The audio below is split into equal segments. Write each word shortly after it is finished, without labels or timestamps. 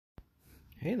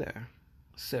Hey there,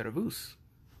 Servus.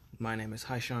 My name is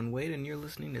Haishan Wade, and you're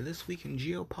listening to This Week in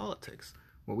Geopolitics,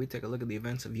 where we take a look at the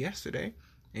events of yesterday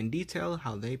and detail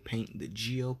how they paint the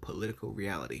geopolitical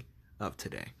reality of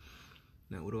today.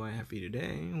 Now, what do I have for you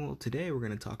today? Well, today we're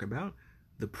going to talk about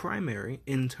the primary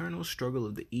internal struggle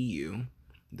of the EU,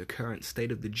 the current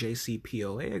state of the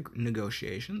JCPOA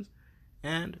negotiations,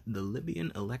 and the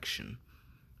Libyan election.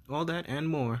 All that and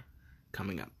more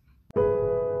coming up.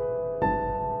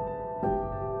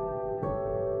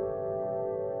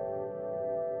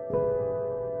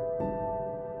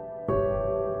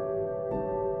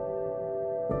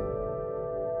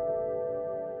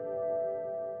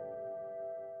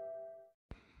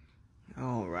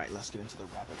 Alright, let's get into the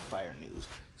rapid fire news.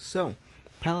 So,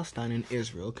 Palestine and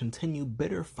Israel continue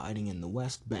bitter fighting in the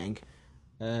West Bank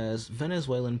as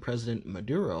Venezuelan President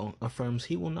Maduro affirms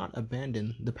he will not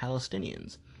abandon the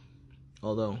Palestinians.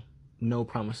 Although no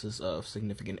promises of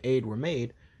significant aid were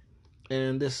made,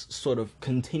 and this sort of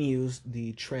continues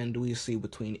the trend we see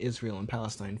between Israel and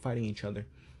Palestine fighting each other.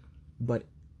 But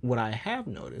what I have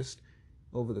noticed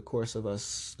over the course of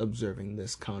us observing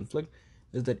this conflict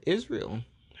is that Israel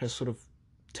has sort of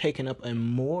taken up a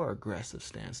more aggressive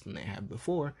stance than they have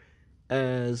before,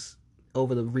 as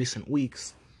over the recent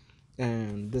weeks,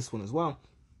 and this one as well,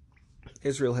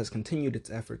 Israel has continued its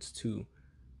efforts to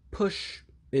push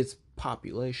its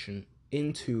population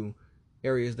into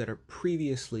areas that are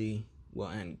previously, well,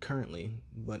 and currently,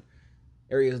 but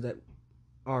areas that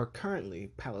are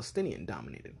currently Palestinian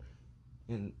dominated.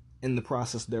 And in the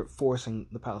process, they're forcing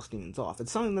the Palestinians off.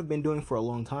 It's something they've been doing for a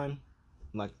long time,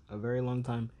 like a very long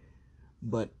time.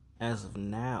 But as of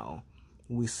now,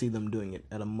 we see them doing it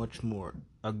at a much more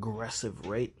aggressive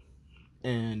rate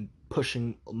and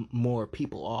pushing more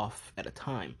people off at a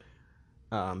time.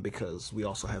 Because we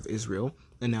also have Israel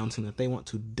announcing that they want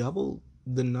to double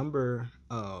the number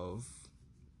of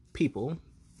people,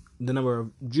 the number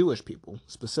of Jewish people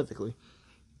specifically,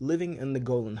 living in the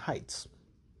Golan Heights,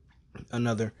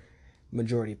 another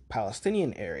majority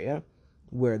Palestinian area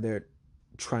where they're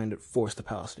trying to force the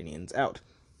Palestinians out.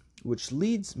 Which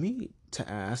leads me to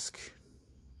ask,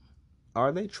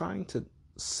 are they trying to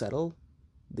settle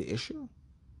the issue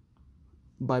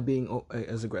by being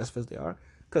as aggressive as they are?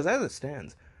 Because as it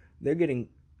stands, they're getting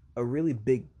a really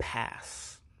big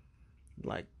pass.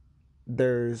 Like,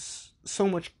 there's so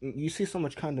much, you see so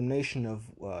much condemnation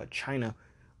of China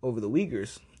over the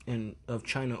Uyghurs and of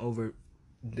China over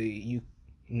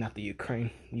not the Ukraine.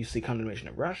 You see condemnation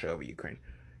of Russia over Ukraine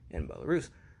and Belarus,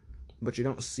 but you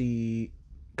don't see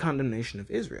condemnation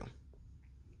of Israel.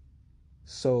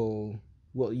 So,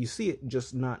 well, you see it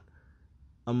just not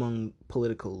among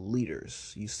political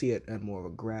leaders. You see it at more of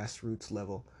a grassroots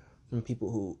level from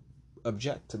people who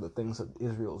object to the things that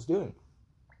Israel is doing.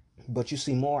 But you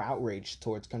see more outrage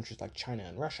towards countries like China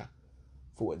and Russia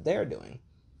for what they're doing,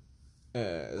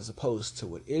 as opposed to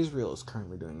what Israel is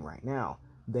currently doing right now.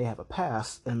 They have a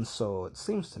pass, and so it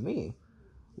seems to me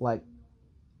like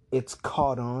it's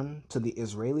caught on to the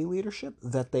Israeli leadership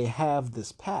that they have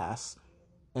this pass,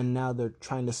 and now they're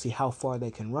trying to see how far they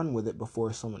can run with it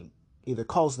before someone either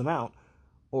calls them out,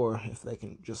 or if they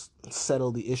can just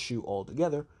settle the issue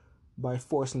altogether by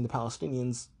forcing the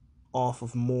Palestinians off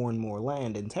of more and more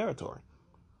land and territory.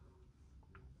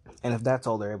 And if that's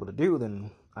all they're able to do,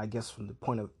 then I guess from the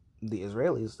point of the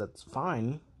Israelis, that's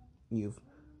fine. You've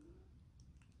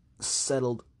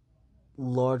settled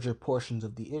larger portions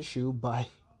of the issue by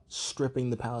stripping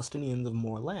the Palestinians of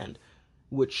more land,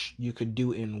 which you could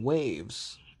do in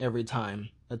waves every time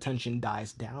attention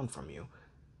dies down from you.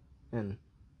 And,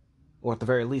 or at the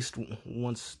very least,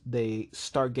 once they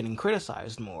start getting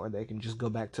criticized more, they can just go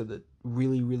back to the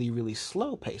really, really, really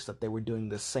slow pace that they were doing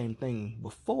the same thing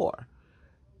before.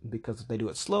 Because if they do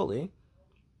it slowly,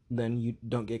 then you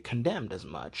don't get condemned as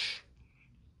much.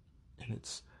 And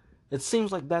it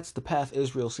seems like that's the path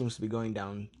Israel seems to be going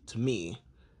down to me,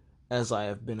 as I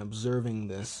have been observing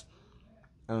this.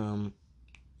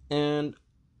 And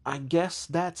I guess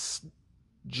that's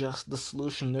just the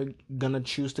solution they're going to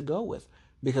choose to go with.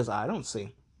 Because I don't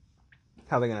see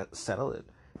how they're going to settle it.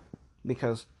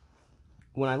 Because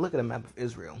when I look at a map of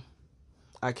Israel,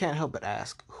 I can't help but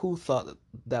ask, who thought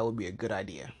that would be a good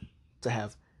idea? To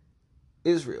have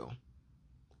Israel,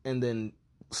 and then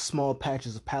small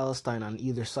patches of Palestine on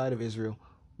either side of Israel.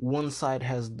 One side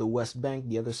has the West Bank,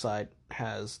 the other side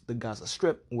has the Gaza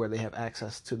Strip, where they have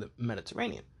access to the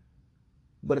Mediterranean.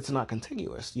 But it's not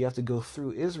contiguous. You have to go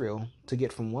through Israel to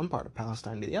get from one part of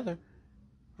Palestine to the other.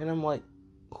 And I'm like,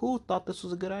 who thought this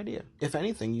was a good idea? If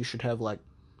anything, you should have, like,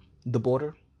 the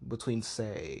border between,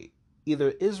 say,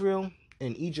 either Israel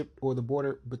and Egypt, or the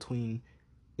border between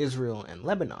Israel and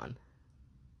Lebanon,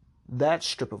 that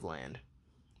strip of land,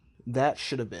 that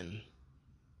should have been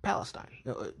Palestine.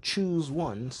 Choose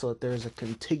one so that there's a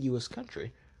contiguous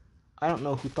country. I don't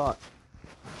know who thought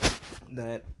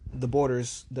that the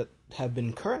borders that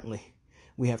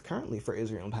we have currently for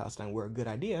Israel and Palestine were a good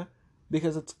idea,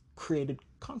 because it's created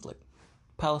conflict.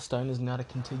 Palestine is not a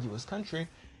contiguous country,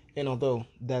 and although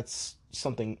that's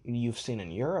something you've seen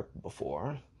in Europe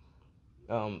before,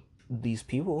 these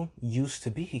people used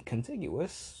to be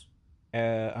contiguous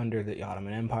under the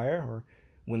Ottoman Empire, or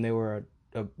when they were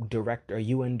a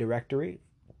UN directory,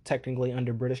 technically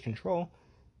under British control,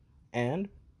 and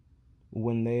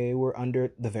when they were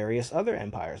under the various other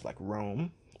empires like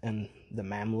Rome and the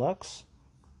Mamluks.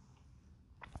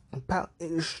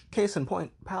 Case in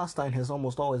point, Palestine has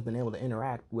almost always been able to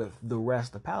interact with the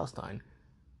rest of Palestine,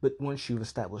 but once you've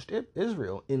established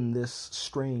Israel in this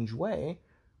strange way,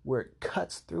 where it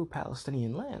cuts through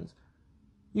Palestinian lands,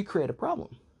 you create a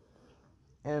problem.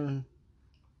 And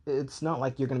it's not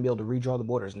like you're going to be able to redraw the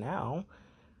borders now.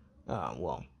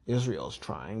 Well, Israel's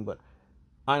trying, but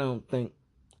I don't think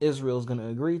Israel's going to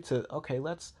agree to, okay,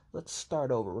 let's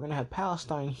start over. We're going to have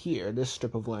Palestine here, this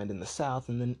strip of land in the south,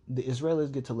 and then the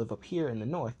Israelis get to live up here in the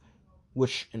north,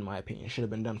 which, in my opinion, should have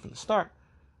been done from the start.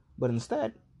 But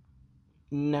instead,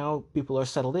 now people are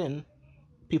settled in.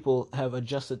 People have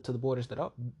adjusted to the borders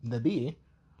that be.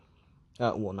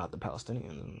 Well, not the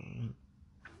Palestinians.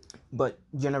 But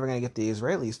you're never going to get the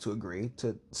Israelis to agree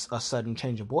to a sudden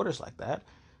change of borders like that,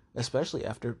 especially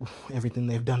after everything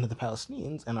they've done to the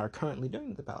Palestinians and are currently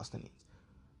doing to the Palestinians.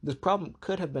 This problem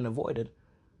could have been avoided,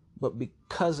 but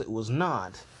because it was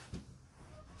not,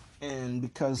 and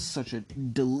because such a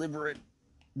deliberate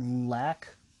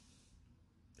lack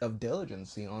of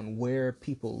diligence on where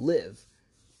people live,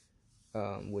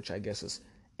 which I guess is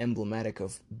emblematic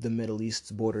of the Middle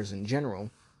East's borders in general,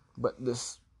 but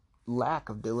this lack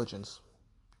of diligence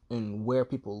in where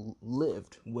people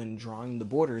lived when drawing the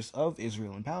borders of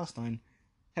Israel and Palestine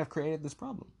have created this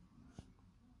problem.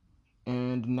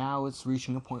 And now it's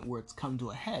reaching a point where it's come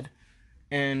to a head,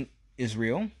 and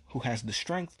Israel, who has the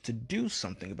strength to do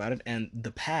something about it and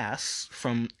the pass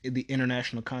from the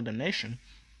international condemnation,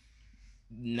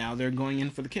 now they're going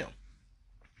in for the kill.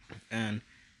 And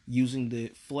using the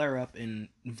flare-up in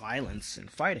violence and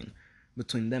fighting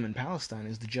between them and Palestine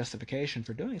is the justification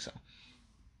for doing so.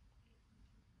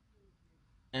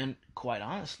 And quite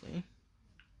honestly,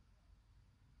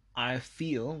 I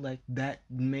feel like that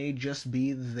may just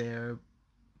be their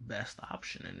best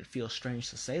option, and it feels strange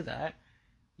to say that.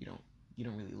 You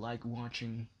don't really like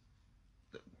watching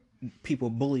people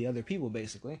bully other people,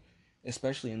 basically,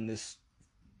 especially in this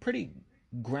pretty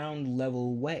ground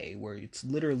level way where it's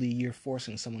literally you're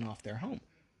forcing someone off their home.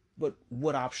 But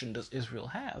what option does Israel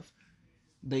have?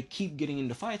 They keep getting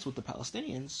into fights with the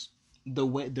Palestinians.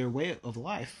 Their way of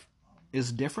life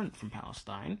is different from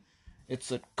Palestine.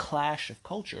 It's a clash of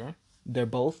culture. They're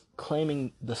both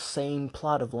claiming the same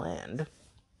plot of land,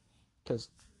 because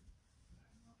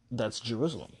that's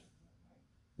Jerusalem.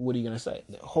 What are you going to say?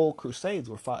 The whole Crusades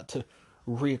were fought to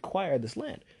reacquire this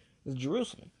land. It's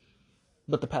Jerusalem.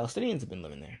 But the Palestinians have been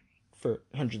living there for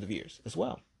hundreds of years as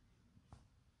well.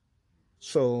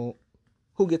 So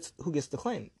who gets the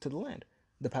claim to the land?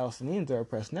 The Palestinians are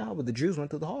oppressed now, but the Jews went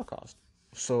through the Holocaust.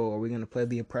 So are we going to play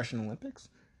the oppression Olympics?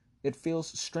 It feels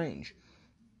strange.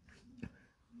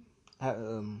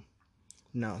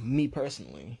 Now, me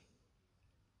personally,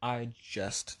 I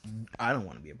don't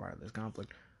want to be a part of this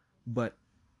conflict. But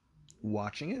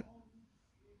watching it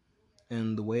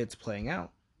and the way it's playing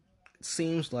out, it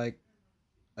seems like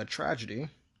a tragedy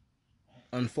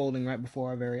unfolding right before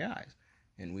our very eyes.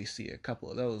 And we see a couple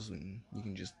of those, and you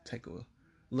can just take a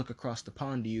look across the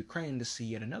pond to Ukraine to see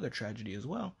yet another tragedy as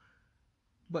well.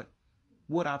 But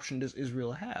what option does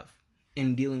Israel have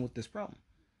in dealing with this problem?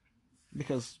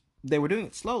 Because they were doing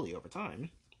it slowly over time.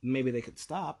 Maybe they could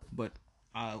stop, but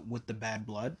would the bad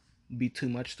blood be too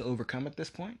much to overcome at this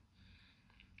point?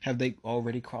 Have they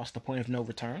already crossed the point of no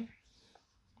return?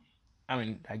 I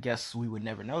mean, I guess we would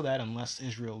never know that unless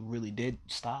Israel really did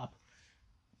stop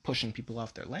pushing people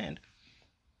off their land.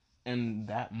 And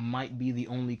that might be the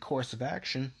only course of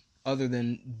action, other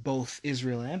than both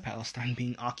Israel and Palestine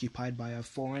being occupied by a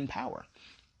foreign power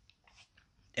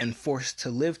and forced to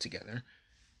live together,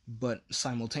 but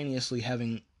simultaneously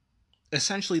having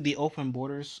essentially the open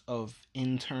borders of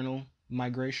internal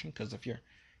migration. Because if you're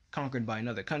conquered by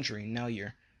another country, now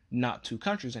you're not two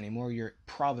countries anymore, you're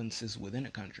provinces within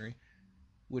a country,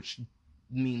 which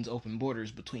means open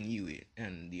borders between you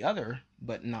and the other,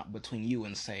 but not between you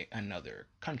and, say, another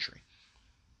country.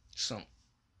 So,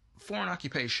 foreign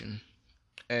occupation,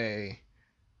 a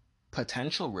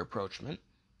potential rapprochement,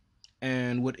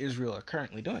 and what Israel are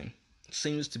currently doing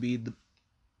seems to be the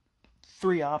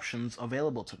three options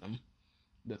available to them,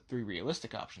 the three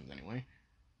realistic options anyway.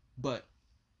 But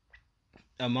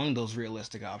among those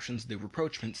realistic options, the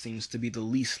rapprochement seems to be the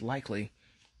least likely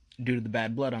due to the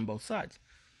bad blood on both sides.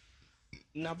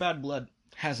 Now, bad blood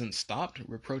hasn't stopped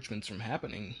rapprochements from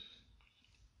happening.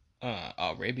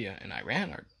 Arabia and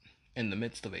Iran are in the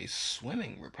midst of a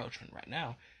swimming rapprochement right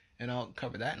now, and I'll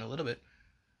cover that in a little bit.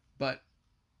 But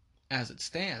as it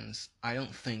stands, I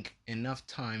don't think enough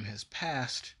time has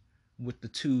passed with the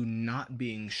two not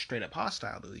being straight up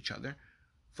hostile to each other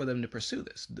for them to pursue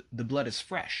this. The blood is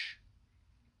fresh,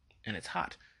 and it's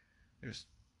hot. There's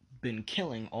been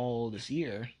killing all this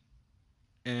year,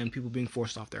 and people being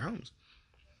forced off their homes.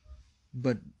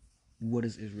 But what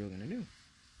is Israel going to do?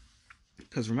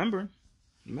 Because remember,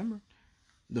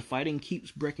 the fighting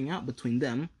keeps breaking out between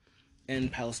them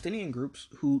and Palestinian groups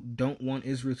who don't want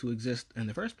Israel to exist in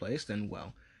the first place. Then,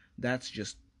 well, that's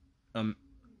just an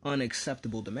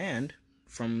unacceptable demand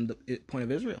from the point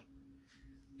of Israel.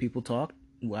 People talk.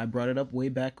 I brought it up way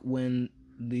back when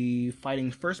the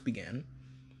fighting first began,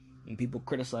 and people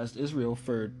criticized Israel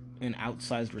for an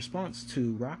outsized response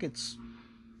to rockets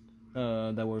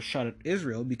that were shot at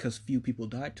Israel because few people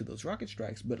died to those rocket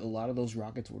strikes, but a lot of those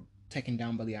rockets were taken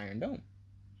down by the Iron Dome.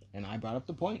 And I brought up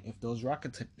the point, if those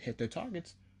rockets had hit their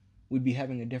targets, we'd be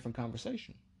having a different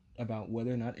conversation about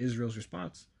whether or not Israel's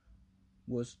response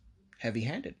was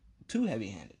heavy-handed, too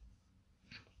heavy-handed.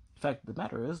 The fact of the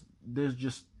matter is,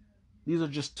 these are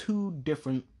just two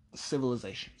different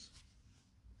civilizations.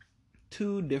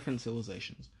 Two different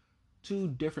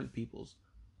peoples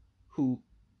who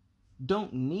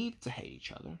don't need to hate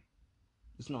each other.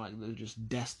 It's not like they're just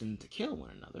destined to kill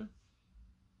one another.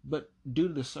 But due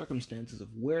to the circumstances of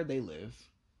where they live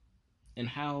and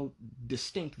how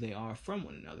distinct they are from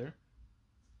one another,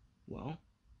 well,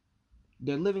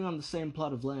 they're living on the same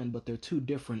plot of land, but they're too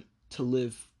different to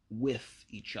live with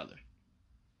each other.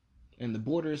 And the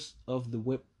borders of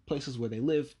the places where they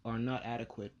live are not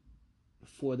adequate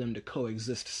for them to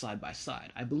coexist side by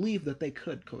side. I believe that they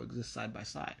could coexist side by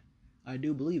side. I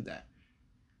do believe that.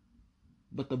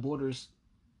 But the borders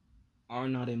are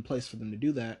not in place for them to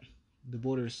do that. The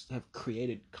borders have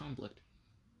created conflict.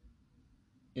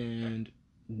 And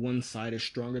one side is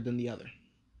stronger than the other.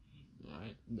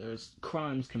 Right? There's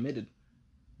crimes committed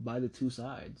by the two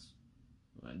sides.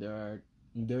 Right?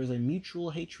 There's a mutual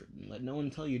hatred. Let no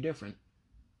one tell you different.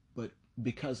 But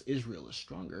because Israel is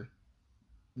stronger,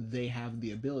 they have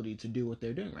the ability to do what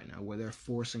they're doing right now, where they're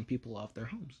forcing people off their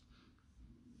homes.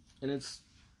 And it's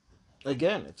a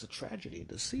tragedy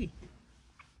to see.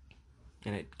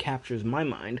 And it captures my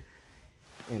mind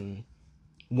in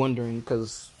wondering,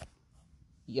 because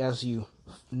as you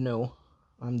know,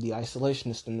 I'm the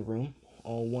isolationist in the room,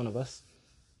 all one of us.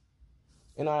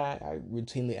 And I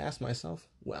routinely ask myself,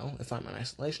 well, if I'm an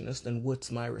isolationist, then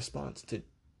what's my response to,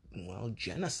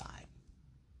 genocide?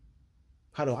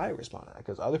 How do I respond to that?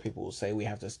 Because other people will say we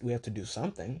have to do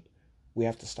something. We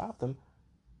have to stop them.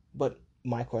 But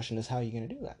my question is, how are you going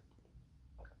to do that?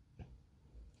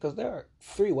 Because there are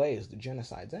three ways the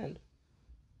genocides end.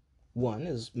 One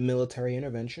is military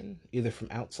intervention, either from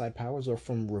outside powers or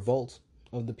from revolt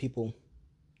of the people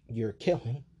you're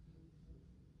killing.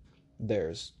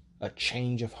 There's a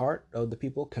change of heart of the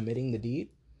people committing the deed.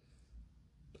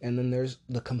 And then there's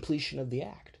the completion of the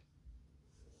act.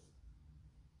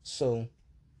 So,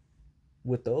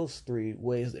 with those three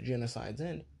ways that genocides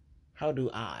end, how do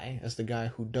I, as the guy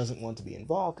who doesn't want to be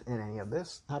involved in any of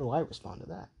this, how do I respond to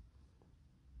that?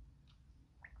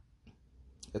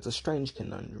 It's a strange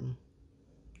conundrum.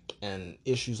 And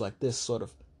issues like this sort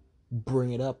of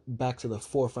bring it up back to the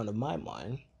forefront of my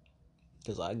mind,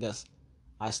 because I guess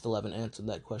I still haven't answered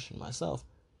that question myself.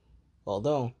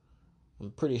 Although,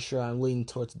 I'm pretty sure I'm leaning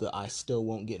towards the I still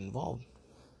won't get involved.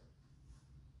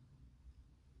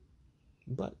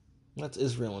 But that's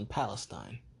Israel and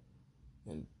Palestine.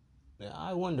 And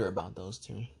I wonder about those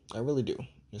two. I really do.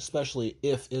 Especially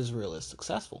if Israel is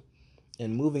successful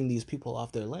in moving these people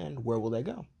off their land, where will they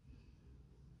go?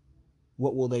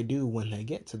 What will they do when they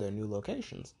get to their new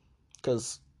locations?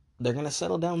 Because they're going to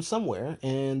settle down somewhere,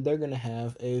 and they're going to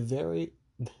have very,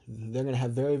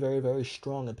 very, very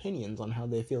strong opinions on how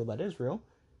they feel about Israel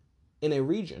in a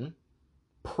region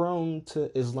prone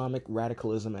to Islamic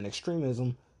radicalism and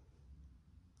extremism.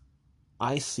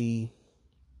 I see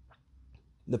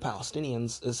the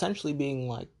Palestinians essentially being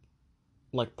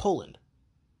like Poland.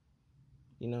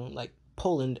 Like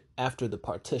Poland after the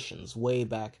partitions, way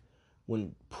back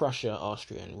when Prussia,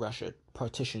 Austria, and Russia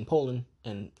partitioned Poland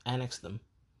and annexed them.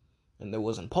 And there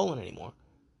wasn't Poland anymore.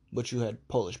 But you had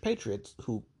Polish patriots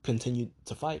who continued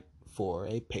to fight for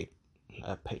a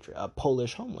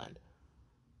Polish homeland.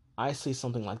 I see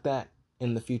something like that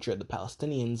in the future of the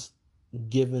Palestinians,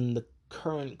 given the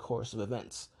current course of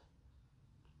events.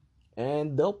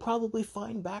 And they'll probably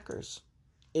find backers,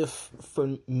 if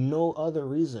for no other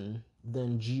reason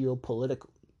than geopolitics.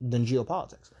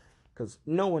 Because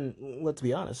no one, let's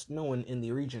be honest, no one in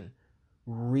the region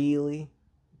really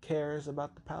cares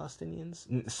about the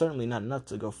Palestinians. Certainly not enough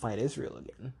to go fight Israel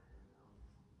again.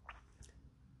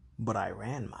 But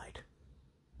Iran might.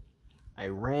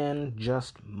 Iran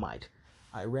just might.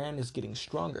 Iran is getting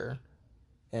stronger,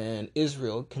 and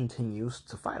Israel continues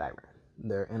to fight Iran.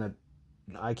 They're in a,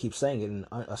 I keep saying it, in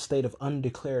a state of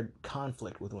undeclared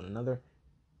conflict with one another.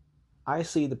 I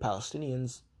see the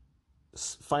Palestinians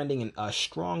finding a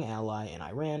strong ally in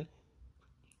Iran,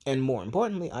 and more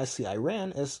importantly, I see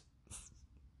Iran as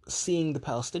seeing the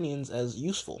Palestinians as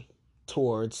useful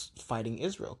towards fighting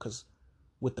Israel, because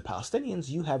with the Palestinians,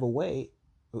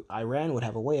 Iran would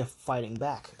have a way of fighting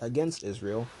back against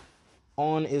Israel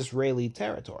on Israeli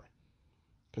territory.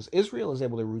 Because Israel is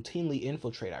able to routinely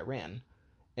infiltrate Iran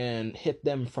and hit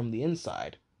them from the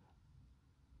inside.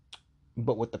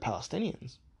 But with the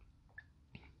Palestinians,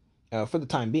 for the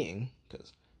time being,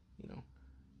 because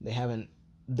they haven't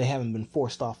been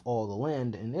forced off all the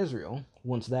land in Israel.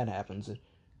 Once that happens,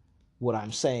 what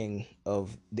I'm saying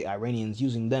of the Iranians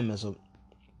using them as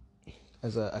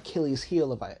a Achilles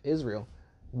heel of Israel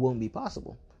won't be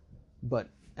possible. But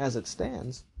as it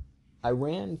stands,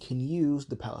 Iran can use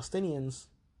the Palestinians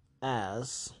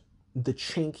as the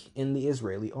chink in the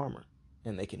Israeli armor,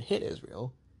 and they can hit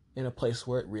Israel in a place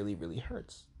where it really, really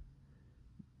hurts.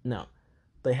 Now,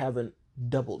 they haven't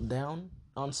doubled down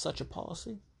on such a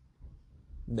policy.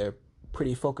 They're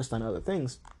pretty focused on other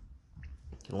things,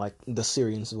 like the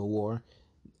Syrian civil war,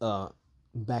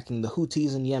 backing the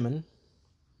Houthis in Yemen,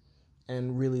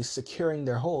 and really securing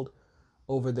their hold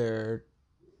over their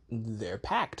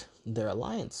pact, their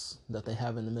alliance that they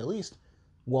have in the Middle East,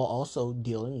 while also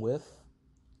dealing with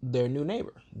their new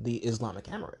neighbor, the Islamic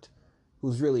Emirate,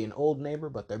 who's really an old neighbor,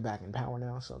 but they're back in power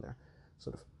now, so they're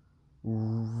sort of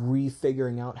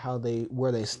refiguring out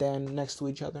where they stand next to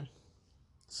each other.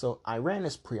 So Iran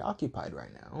is preoccupied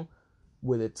right now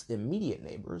with its immediate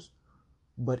neighbors,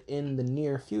 but in the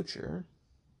near future,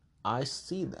 I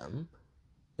see them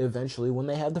eventually, when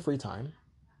they have the free time,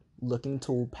 looking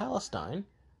to Palestine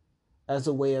as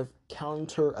a way of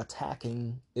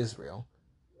counter-attacking Israel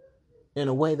in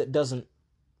a way that doesn't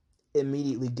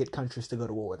immediately get countries to go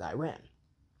to war with Iran.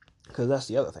 Because that's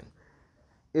the other thing.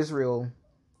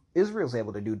 Israel's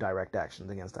able to do direct actions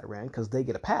against Iran because they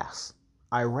get a pass.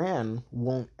 Iran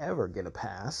won't ever get a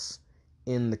pass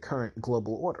in the current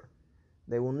global order.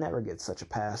 They will never get such a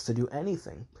pass to do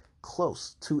anything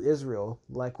close to Israel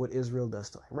like what Israel does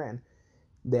to Iran.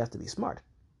 They have to be smart.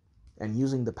 And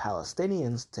using the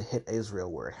Palestinians to hit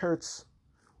Israel where it hurts,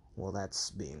 well,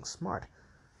 that's being smart.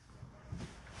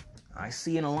 I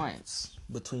see an alliance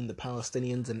between the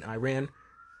Palestinians and Iran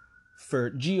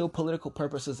for geopolitical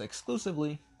purposes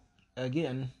exclusively.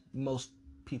 Again, most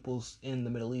peoples in the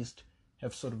Middle East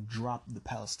have sort of dropped the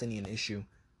Palestinian issue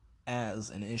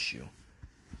as an issue.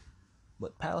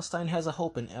 But Palestine has a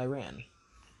hope in Iran.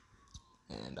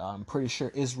 And I'm pretty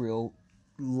sure Israel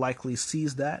likely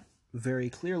sees that very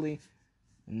clearly.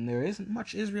 And there isn't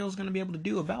much Israel's going to be able to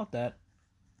do about that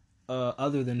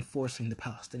other than forcing the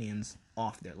Palestinians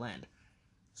off their land.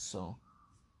 So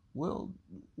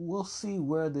we'll see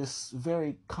where this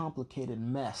very complicated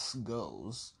mess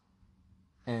goes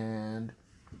and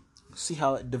see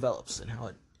how it develops and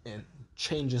how it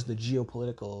changes the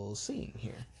geopolitical scene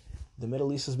here. The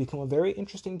Middle East has become a very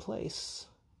interesting place,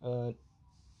 and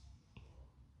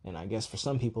I guess for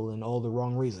some people in all the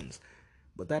wrong reasons.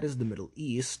 But that is the Middle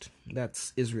East.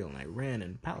 That's Israel and Iran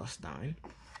and Palestine.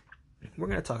 We're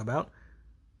going to talk about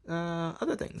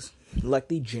other things, like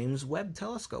the James Webb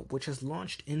Telescope, which has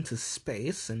launched into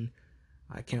space, and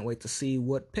I can't wait to see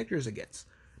what pictures it gets.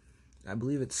 I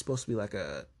believe it's supposed to be like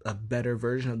a better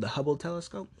version of the Hubble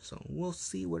telescope, so we'll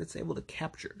see what it's able to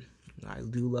capture. I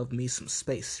do love me some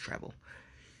space travel.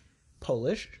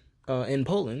 In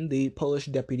Poland, the Polish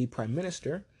Deputy Prime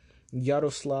Minister,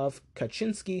 Jarosław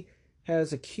Kaczynski,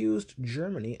 has accused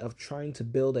Germany of trying to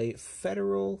build a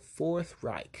Federal Fourth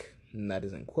Reich, and that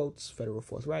is in quotes, Federal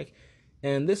Fourth Reich,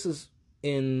 and this is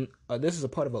a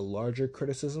part of a larger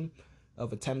criticism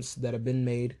of attempts that have been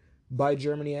made by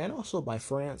Germany and also by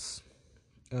France,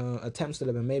 attempts that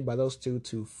have been made by those two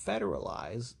to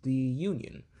federalize the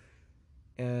Union.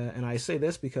 And I say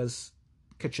this because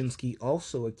Kaczynski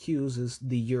also accuses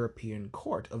the European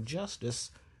Court of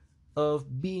Justice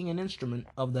of being an instrument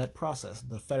of that process,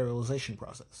 the federalization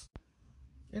process.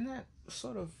 And that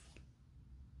sort of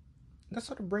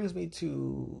brings me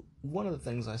to one of the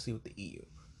things I see with the EU.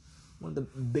 One of the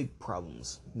big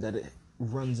problems that it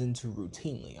runs into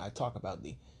routinely. I talk about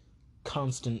the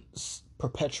constant,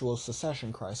 perpetual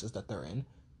secession crisis that they're in,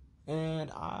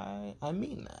 and I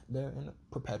mean that. They're in a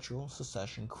perpetual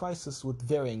secession crisis with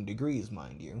varying degrees,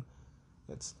 mind you.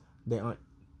 It's there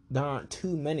aren't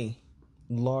too many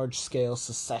large-scale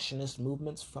secessionist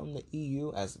movements from the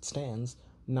EU as it stands,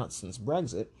 not since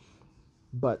Brexit,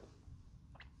 but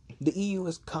the EU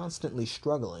is constantly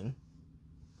struggling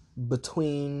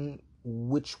between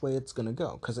which way it's going to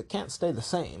go, because it can't stay the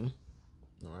same.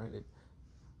 All right,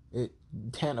 it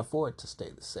can't afford to stay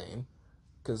the same,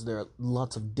 because there are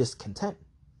lots of discontent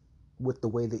with the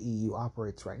way the EU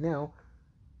operates right now,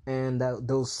 and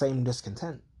those same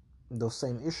discontent, those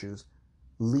same issues,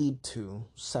 lead to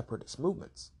separatist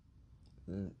movements.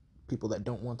 And people that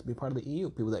don't want to be part of the EU,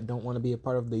 people that don't want to be a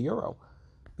part of the Euro,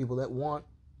 people that want,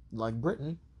 like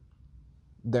Britain,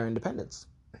 their independence.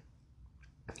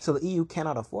 So the EU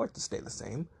cannot afford to stay the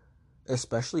same,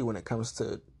 especially when it comes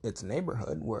to its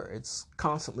neighborhood, where it's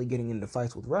constantly getting into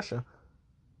fights with Russia,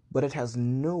 but it has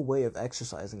no way of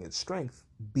exercising its strength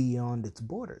beyond its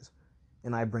borders.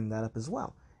 And I bring that up as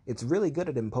well. It's really good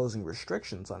at imposing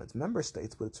restrictions on its member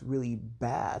states, but it's really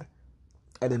bad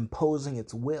at imposing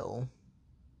its will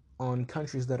on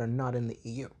countries that are not in the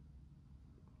EU.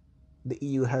 The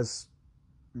EU has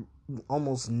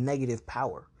almost negative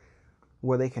power,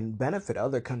 where they can benefit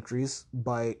other countries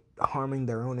by harming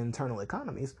their own internal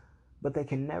economies, but they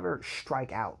can never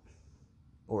strike out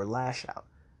or lash out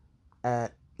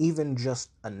at even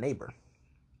just a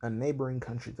neighboring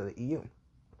country to the EU.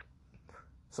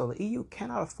 So the EU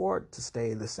cannot afford to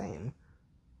stay the same,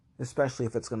 especially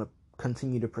if it's going to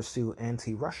continue to pursue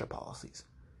anti-Russia policies.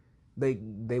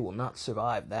 They will not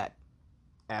survive that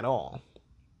at all.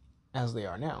 As they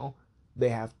are now, they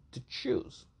have to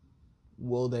choose.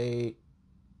 Will they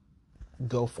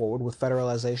go forward with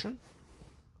federalization,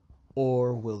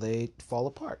 or will they fall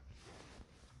apart?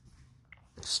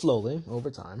 Slowly,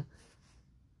 over time.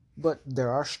 But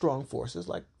there are strong forces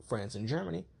like France and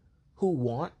Germany who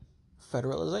want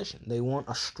federalization. They want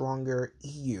a stronger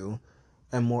EU,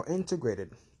 a more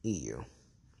integrated EU.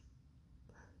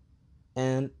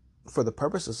 And for the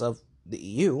purposes of the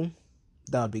EU,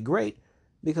 that would be great,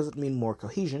 because it would mean more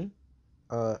cohesion,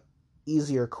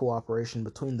 easier cooperation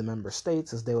between the member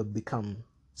states, as they would become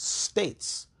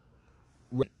states,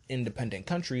 independent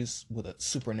countries with a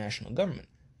supranational government.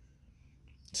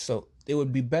 So it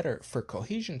would be better for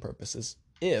cohesion purposes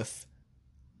if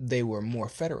they were more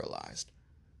federalized.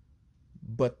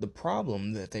 But the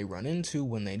problem that they run into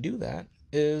when they do that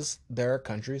is there are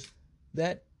countries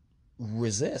that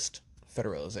resist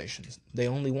federalization. They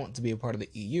only want to be a part of the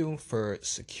EU for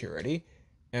security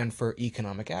and for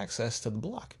economic access to the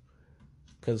bloc.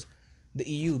 Because the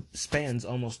EU spans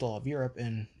almost all of Europe,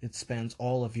 and it spans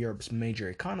all of Europe's major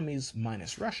economies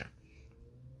minus Russia.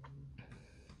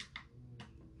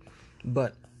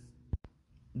 But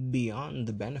beyond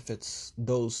the benefits,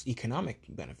 those economic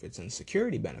benefits and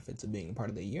security benefits of being a part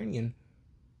of the Union,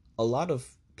 a lot of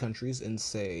countries in,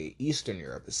 say, Eastern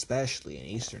Europe, especially in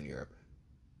Eastern Europe,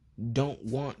 don't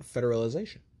want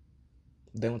federalization.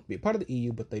 They want to be a part of the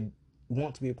EU, but they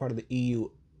want to be a part of the EU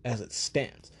as it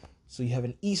stands. So you have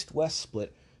an East-West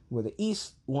split where the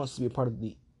East wants to be a part of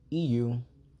the EU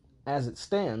as it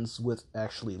stands, with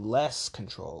actually less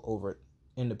control over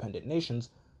independent nations.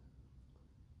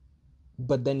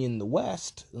 But then in the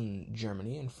West, in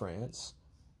Germany and France,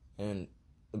 and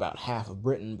about half of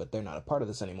Britain, but they're not a part of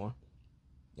this anymore,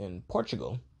 in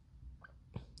Portugal,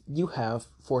 you have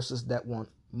forces that want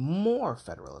more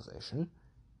federalization,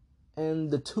 and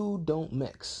the two don't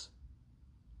mix.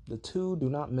 The two do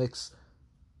not mix,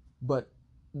 but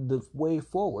the way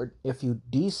forward, if you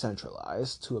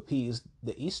decentralize to appease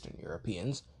the Eastern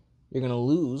Europeans, you're going to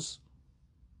lose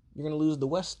the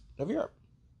West of Europe.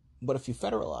 But if you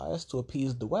federalize to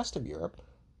appease the West of Europe,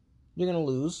 you're going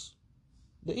to lose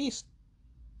the East.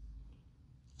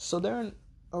 So they're in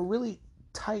a really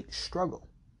tight struggle.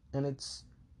 And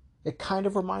it kind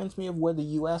of reminds me of where the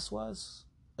U.S. was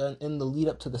in the lead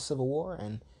up to the Civil War,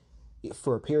 and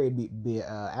for a period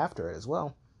after it as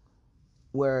well,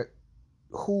 where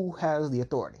who has the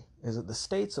authority? Is it the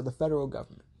states or the federal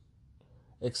government?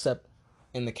 Except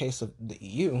in the case of the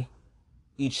EU,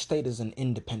 each state is an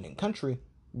independent country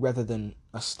rather than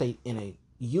a state in a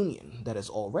union that is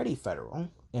already federal.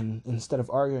 And instead of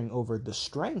arguing over the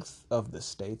strength of the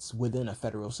states within a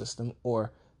federal system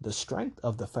or the strength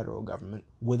of the federal government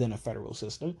within a federal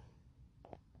system,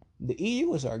 the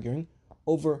EU is arguing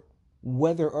over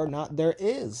whether or not there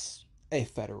is a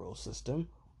federal system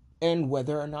and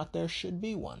whether or not there should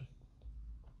be one.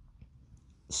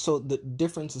 So the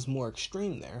difference is more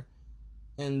extreme there,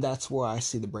 and that's where I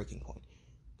see the breaking point.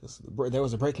 Because there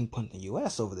was a breaking point in the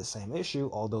U.S. over the same issue,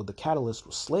 although the catalyst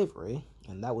was slavery,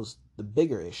 and that was the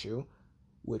bigger issue,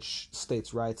 which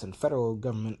states' rights and federal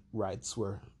government rights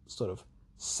were sort of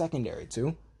secondary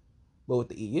to. But with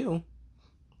the EU,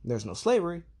 there's no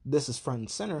slavery. This is front and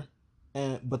center,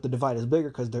 but the divide is bigger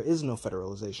because there is no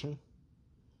federalization,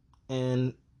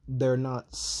 and they're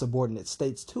not subordinate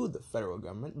states to the federal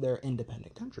government. They're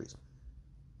independent countries.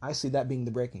 I see that being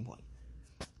the breaking point.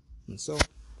 And so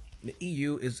the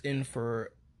EU is in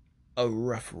for a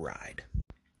rough ride.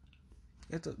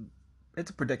 It's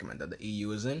a predicament that the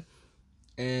EU is in,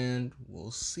 and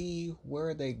we'll see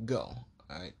where they go.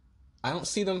 I don't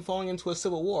see them falling into a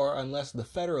civil war unless the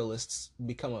Federalists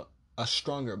become a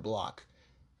stronger bloc,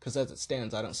 because as it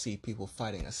stands, I don't see people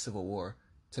fighting a civil war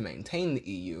to maintain the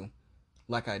EU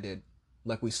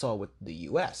like we saw with the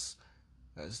US,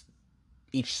 as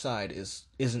each side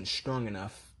isn't strong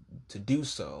enough to do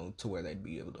so to where they'd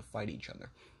be able to fight each other.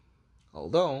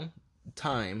 Although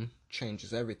time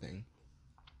changes everything,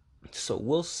 so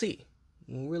we'll see.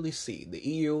 We'll really see. The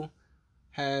EU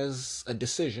has a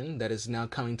decision that is now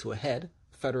coming to a head: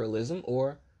 federalism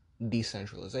or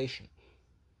decentralization.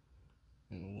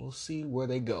 And we'll see where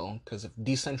they go, because if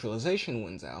decentralization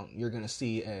wins out, you're going to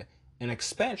see an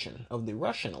expansion of the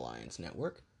Russian alliance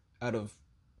network out of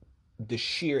the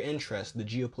sheer interest, the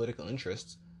geopolitical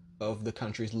interests of the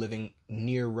countries living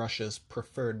near Russia's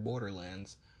preferred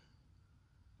borderlands.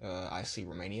 I see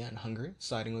Romania and Hungary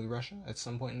siding with Russia at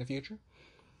some point in the future,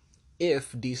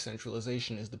 if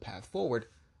decentralization is the path forward,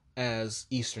 as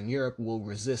Eastern Europe will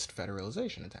resist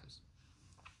federalization attempts.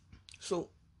 So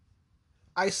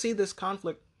I see this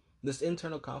conflict, this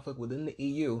internal conflict within the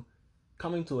EU,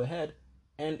 coming to a head,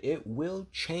 and it will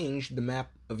change the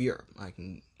map of Europe. I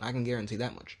can guarantee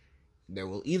that much. There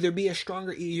will either be a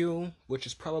stronger EU, which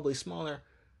is probably smaller,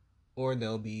 or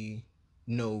there'll be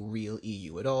no real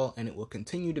EU at all, and it will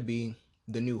continue to be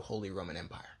the new Holy Roman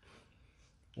Empire.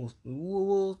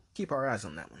 We'll keep our eyes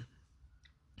on that one.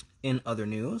 In other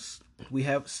news, we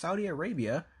have Saudi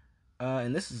Arabia,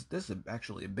 and this is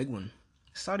actually a big one.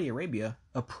 Saudi Arabia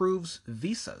approves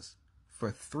visas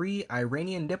for 3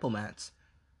 Iranian diplomats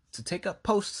to take up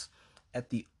posts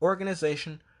at the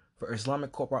Organization for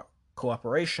Islamic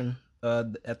Cooperation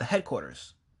at the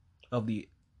headquarters of the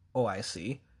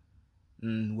OIC.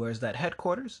 And where's that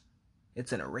headquarters?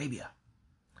 It's in Arabia.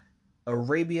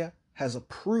 Arabia has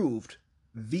approved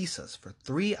visas for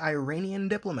 3 Iranian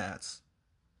diplomats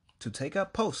to take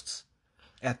up posts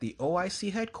at the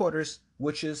OIC headquarters,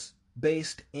 which is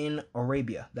based in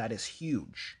Arabia. That is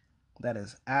huge. That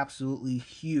is absolutely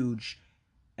huge,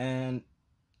 and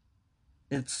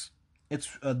it's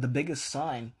the biggest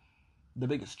sign, the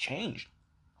biggest change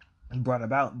brought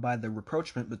about by the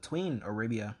rapprochement between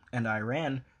Arabia and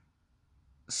Iran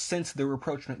since the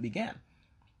rapprochement began.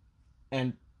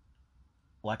 And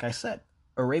like I said,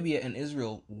 Arabia and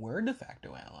Israel were de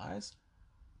facto allies,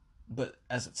 but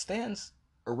as it stands,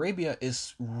 Arabia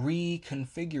is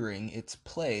reconfiguring its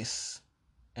place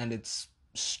and its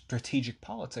strategic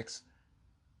politics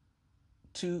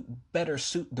to better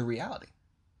suit the reality.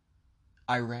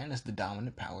 Iran is the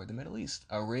dominant power of the Middle East.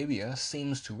 Arabia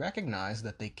seems to recognize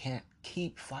that they can't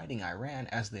keep fighting Iran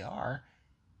as they are.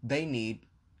 They need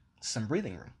some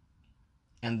breathing room.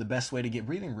 And the best way to get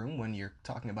breathing room when you're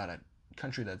talking about a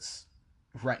country that's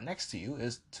right next to you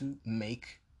is to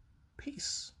make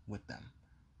peace with them.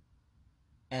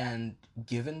 And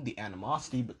given the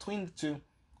animosity between the two,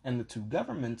 and the two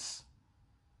governments,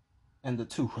 and the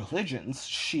two religions,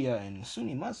 Shia and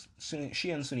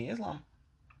Sunni Islam,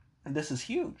 this is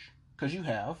huge, because you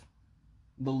have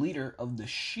the leader of the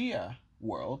Shia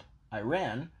world,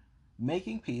 Iran,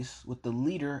 making peace with the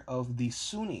leader of the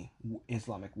Sunni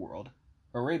Islamic world,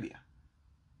 Arabia.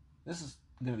 This is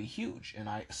going to be huge, and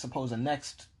I suppose the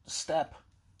next step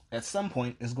at some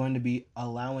point is going to be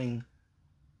allowing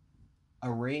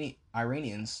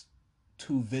Iranians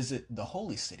to visit the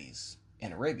holy cities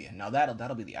in Arabia. Now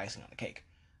that'll be the icing on the cake.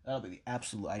 That'll be the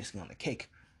absolute icing on the cake.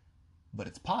 But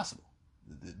it's possible.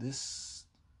 This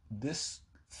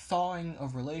thawing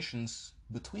of relations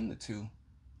between the two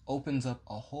opens up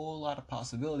a whole lot of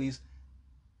possibilities.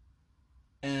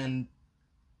 And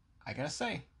I gotta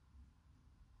say,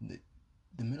 the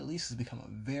Middle East has become a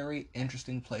very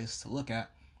interesting place to look at.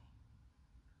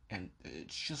 And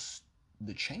it's just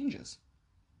the changes.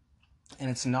 And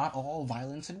it's not all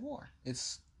violence and war.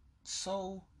 It's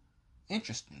so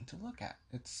interesting to look at.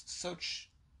 It's such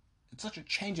a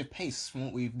change of pace from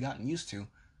what we've gotten used to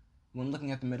when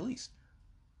looking at the Middle East.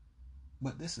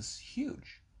 But this is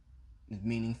huge, it's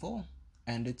meaningful,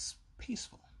 and it's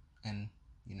peaceful. And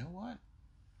you know what?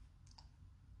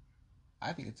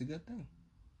 I think it's a good thing.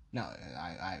 Now,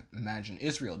 I imagine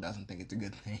Israel doesn't think it's a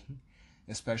good thing,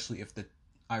 especially if the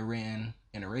Iran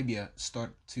and Arabia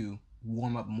start to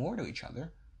warm up more to each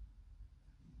other.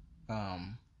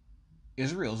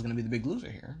 Israel is going to be the big loser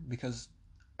here because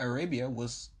Arabia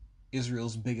was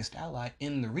Israel's biggest ally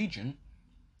in the region.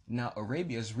 Now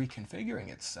Arabia is reconfiguring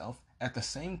itself. At the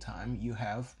same time, you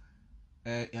have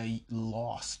a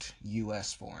lost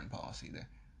U.S. foreign policy there.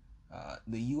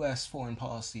 The U.S. foreign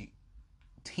policy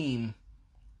team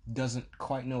doesn't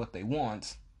quite know what they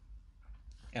want.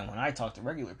 And when I talk to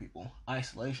regular people,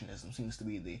 isolationism seems to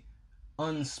be the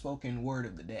unspoken word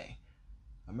of the day.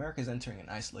 America is entering an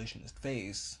isolationist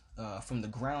phase from the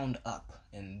ground up,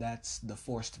 and that's the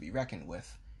force to be reckoned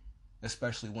with,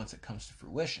 especially once it comes to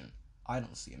fruition. I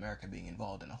don't see America being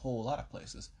involved in a whole lot of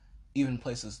places, even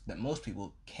places that most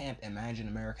people can't imagine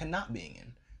America not being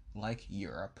in, like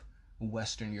Europe,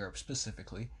 Western Europe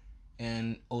specifically,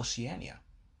 and Oceania.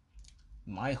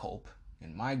 My hope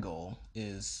and my goal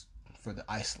is for the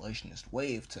isolationist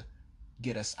wave to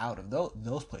get us out of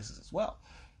those places as well.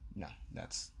 Now,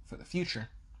 that's for the future.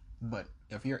 But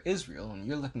if you're Israel and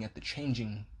you're looking at the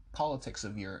changing politics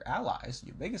of your allies,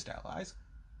 your biggest allies,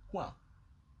 well,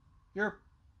 you're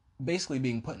basically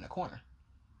being put in a corner.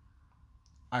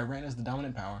 Iran is the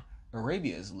dominant power.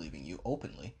 Arabia is leaving you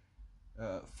openly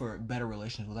for better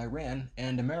relations with Iran,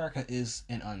 and America is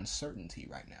in uncertainty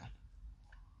right now.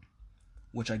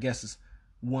 Which I guess is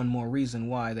one more reason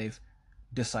why they've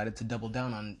decided to double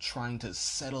down on trying to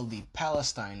settle the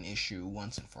Palestine issue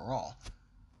once and for all.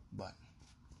 But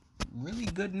really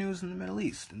good news in the Middle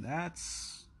East, and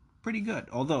that's pretty good.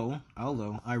 Although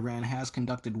Iran has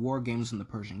conducted war games in the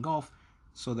Persian Gulf,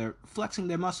 so they're flexing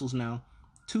their muscles now.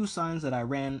 Two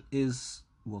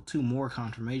more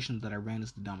confirmations that Iran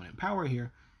is the dominant power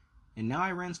here, and now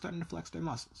Iran's starting to flex their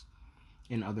muscles.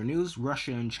 In other news,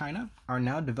 Russia and China are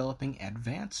now developing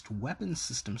advanced weapon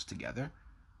systems together,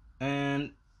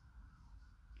 and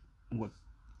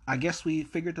I guess we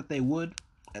figured that they would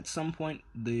at some point.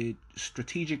 The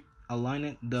strategic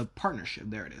alignment, the partnership,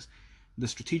 there it is. The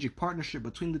strategic partnership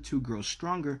between the two grows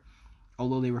stronger,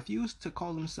 although they refuse to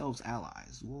call themselves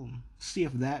allies. We'll see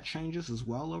if that changes as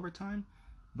well over time,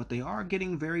 but they are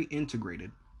getting very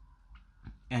integrated.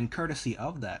 And courtesy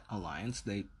of that alliance,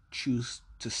 they choose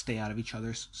to stay out of each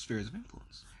other's spheres of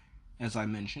influence, as I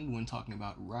mentioned when talking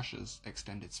about Russia's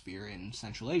extended sphere in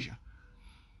Central Asia.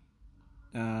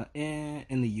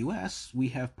 In the US, we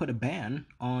have put a ban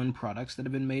on products that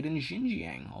have been made in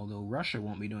Xinjiang, although Russia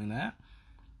won't be doing that.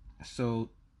 So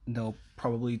they'll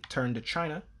probably turn to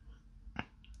China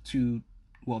they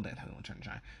won't turn to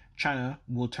China. China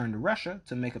will turn to Russia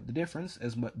to make up the difference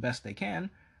as best they can,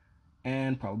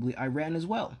 and probably Iran as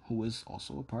well, who is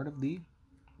also a part of the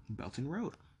Belt and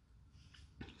Road.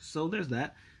 So there's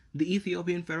that. The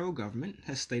Ethiopian federal government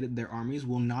has stated their armies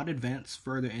will not advance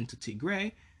further into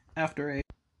Tigray after a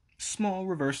small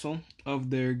reversal of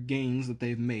their gains that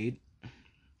they've made,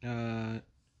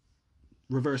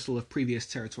 reversal of previous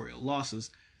territorial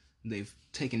losses. They've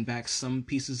taken back some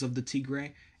pieces of the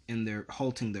Tigray, and they're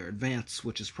halting their advance,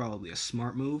 which is probably a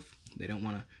smart move. They don't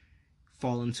want to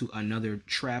fall into another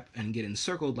trap and get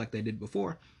encircled like they did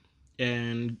before,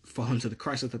 and fall into the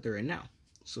crisis that they're in now.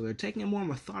 So they're taking a more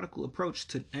methodical approach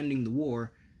to ending the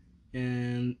war,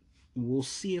 and we'll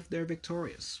see if they're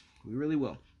victorious. We really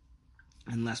will.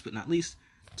 And last but not least,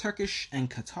 Turkish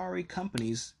and Qatari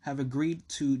companies have agreed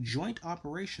to joint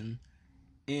operation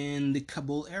in the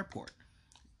Kabul airport,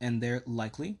 and they're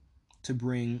likely to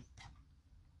bring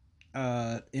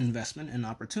investment and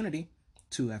opportunity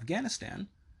to Afghanistan.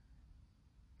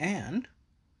 And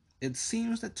it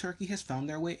seems that Turkey has found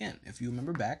their way in. If you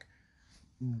remember back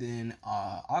in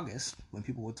August, when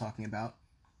people were talking about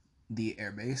the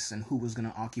airbase and who was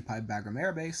going to occupy Bagram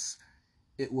Air Base,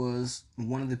 it was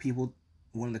one of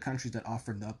the countries that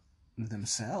offered up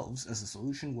themselves as a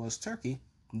solution was Turkey.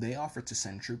 They offered to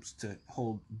send troops to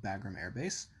hold Bagram Air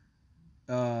Base.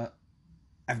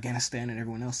 Afghanistan and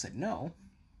everyone else said no.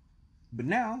 But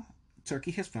now,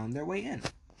 Turkey has found their way in.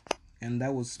 And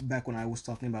that was back when I was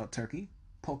talking about Turkey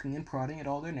poking and prodding at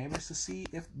all their neighbors to see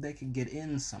if they could get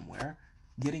in somewhere.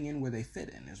 Getting in where they fit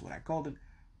in is what I called it.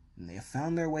 And they have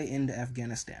found their way into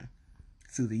Afghanistan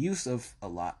through the use of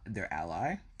their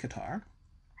ally, Qatar,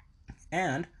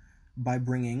 and by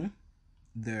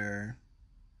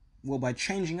by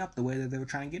changing up the way that they were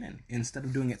trying to get in. Instead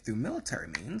of doing it through military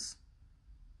means,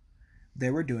 they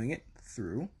were doing it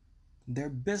through their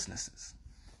businesses.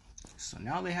 So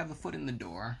now they have a foot in the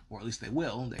door, or at least they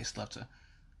will. They still have to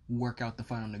work out the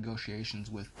final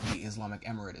negotiations with the Islamic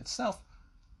Emirate itself,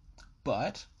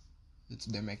 but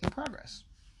they're making progress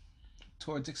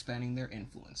towards expanding their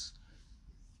influence.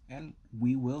 And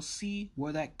we will see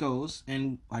where that goes,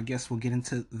 and I guess we'll get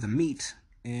into the meat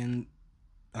in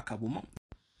a couple months.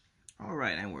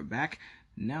 Alright, and we're back.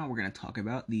 Now we're going to talk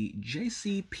about the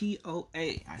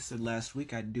JCPOA. I said last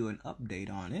week I'd do an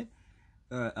update on it,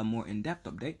 a more in-depth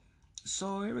update.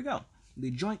 So here we go.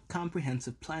 The Joint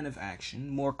Comprehensive Plan of Action,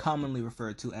 more commonly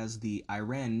referred to as the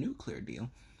Iran nuclear deal,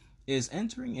 is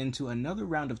entering into another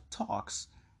round of talks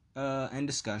and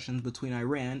discussions between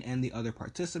Iran and the other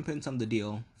participants on the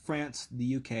deal: France,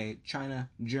 the UK, China,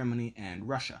 Germany, and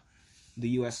Russia. The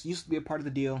US used to be a part of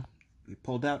the deal. We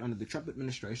pulled out under the Trump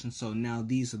administration, so now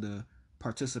these are the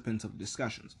participants of the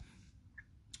discussions.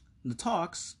 The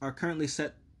talks are currently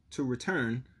set to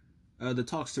return. The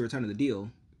talks to return to the deal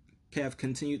have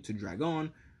continued to drag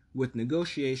on, with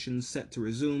negotiations set to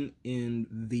resume in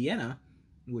Vienna,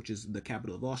 which is the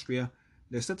capital of Austria.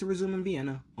 They're set to resume in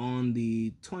Vienna on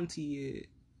the 20th.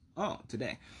 Oh,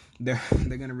 today. They're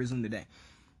going to resume today.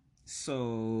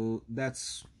 So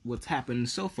that's what's happened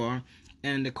so far.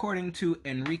 And according to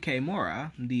Enrique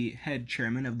Mora, the head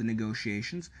chairman of the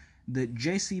negotiations, the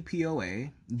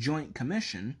JCPOA Joint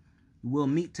Commission will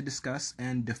meet to discuss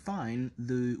and define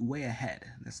the way ahead.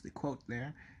 That's the quote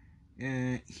there.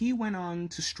 He went on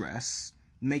to stress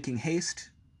making haste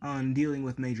on dealing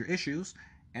with major issues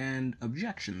and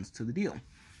objections to the deal.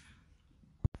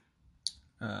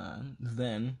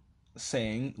 Then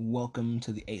saying, "Welcome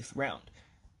to the 8th round."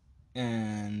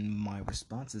 And my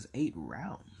response is 8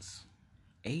 rounds.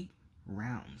 8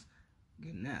 rounds.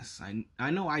 Goodness.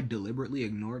 I know I deliberately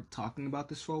ignored talking about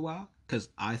this for a while because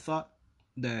I thought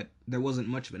that there wasn't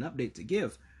much of an update to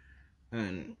give.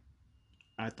 And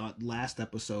I thought last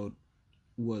episode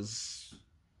was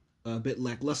a bit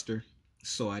lackluster,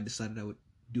 so I decided I would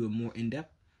do a more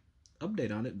in-depth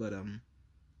update on it. But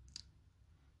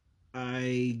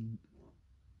I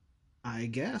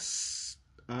guess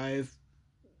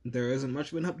there isn't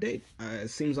much of an update. It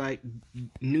seems like I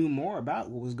knew more about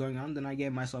what was going on than I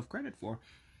gave myself credit for,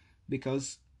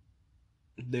 because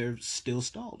they're still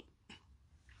stalled.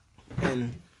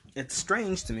 And it's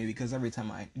strange to me because every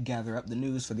time I gather up the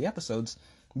news for the episodes,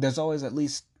 there's always at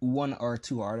least 1 or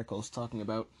 2 articles talking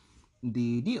about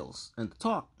the deals and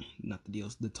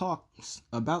the talks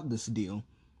about this deal.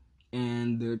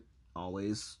 And they're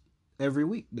always, every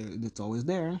week, it's always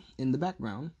there in the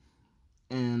background.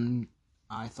 And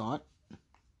I thought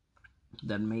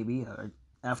that maybe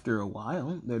after a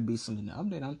while there'd be something to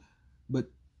update on,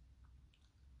 but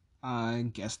I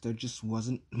guess there just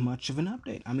wasn't much of an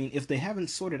update. I mean, if they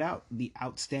haven't sorted out the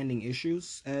outstanding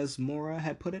issues, as Mora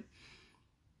had put it,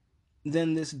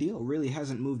 then this deal really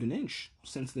hasn't moved an inch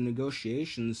since the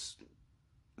negotiations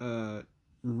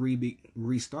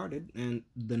restarted, and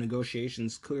the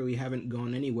negotiations clearly haven't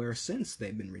gone anywhere since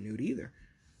they've been renewed either.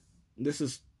 This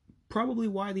is probably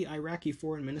why the Iraqi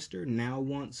foreign minister now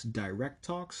wants direct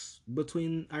talks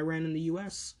between Iran and the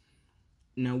US.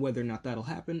 Now, whether or not that'll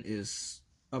happen is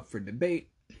up for debate.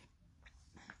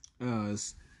 Well,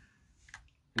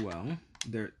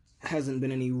 there hasn't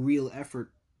been any real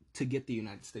effort to get the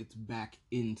United States back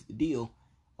into the deal,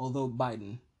 although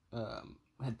Biden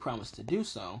had promised to do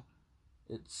so.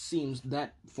 It seems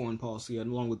that foreign policy,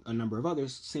 along with a number of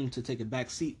others, seems to take a back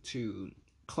seat to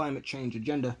climate change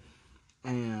agenda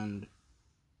and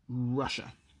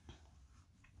Russia.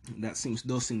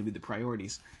 Those seem to be the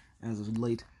priorities as of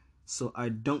late. So I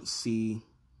don't see,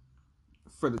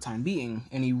 for the time being,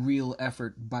 any real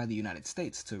effort by the United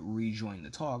States to rejoin the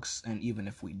talks. And even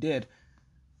if we did,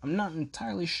 I'm not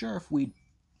entirely sure if we'd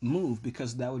move,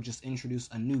 because that would just introduce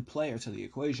a new player to the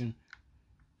equation,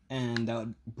 and that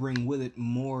would bring with it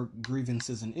more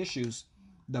grievances and issues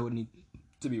that would need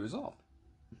to be resolved.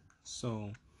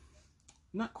 So,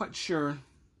 not quite sure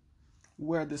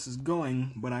where this is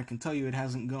going, but I can tell you it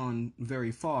hasn't gone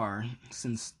very far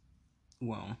since,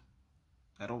 well,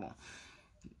 I don't know.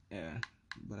 Yeah,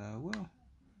 but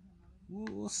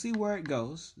we'll see where it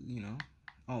goes. You know,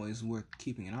 always worth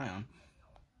keeping an eye on.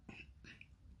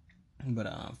 But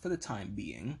for the time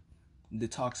being, the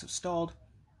talks have stalled,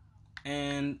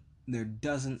 and there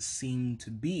doesn't seem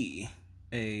to be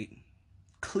a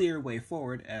clear way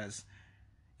forward, as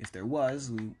if there was,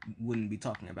 we wouldn't be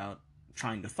talking about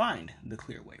trying to find the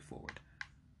clear way forward.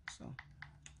 So,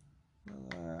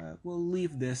 we'll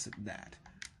leave this at that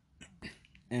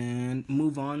and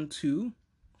move on to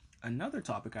another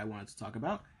topic I wanted to talk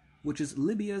about, which is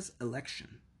Libya's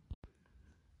election.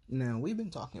 Now, we've been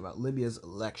talking about Libya's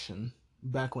election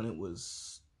back when it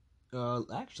was...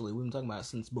 actually, we've been talking about it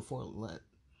since before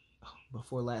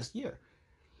before last year.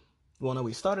 Well, no,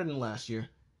 we started in last year,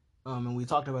 and we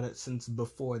talked about it since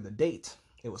before the date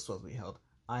it was supposed to be held.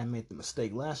 I made the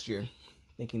mistake last year,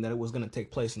 thinking that it was going to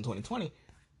take place in 2020.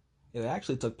 It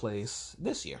actually took place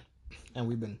this year, and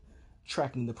we've been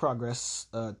tracking the progress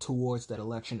towards that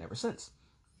election ever since.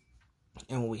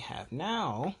 And what we have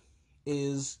now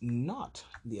is not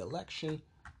the election,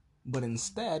 but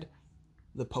instead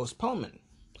the postponement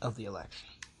of the election.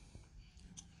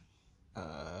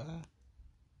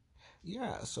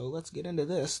 So let's get into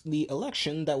this. The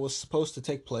election that was supposed to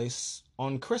take place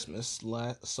on Christmas,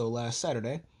 last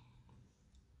Saturday,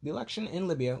 the election in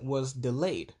Libya was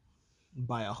delayed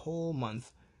by a whole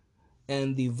month,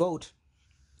 and the vote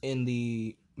in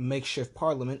the makeshift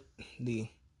parliament, the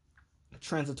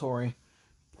transitory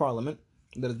parliament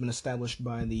that has been established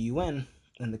by the UN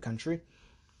in the country,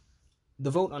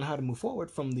 the vote on how to move forward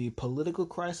from the political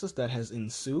crisis that has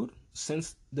ensued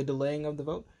since the delaying of the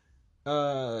vote,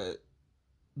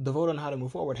 the vote on how to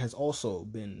move forward has also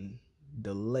been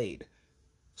delayed.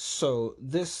 So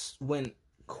this went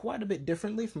quite a bit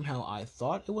differently from how I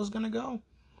thought it was going to go,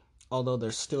 although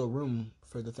there's still room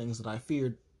for the things that I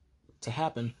feared to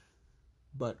happen,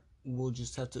 but we'll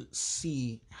just have to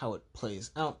see how it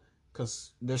plays out,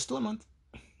 because there's still a month.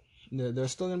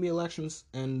 There's still going to be elections,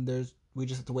 and we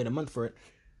just have to wait a month for it.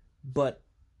 But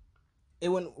it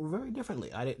went very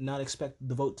differently. I did not expect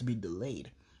the vote to be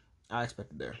delayed. I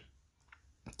expected there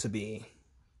to be,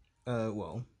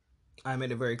 I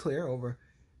made it very clear over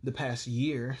the past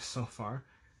year so far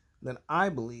that I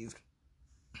believed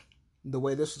the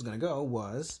way this was going to go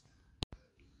was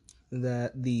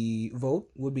that the vote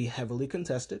would be heavily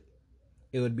contested.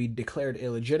 It would be declared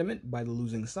illegitimate by the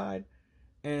losing side,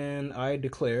 and I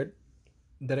declared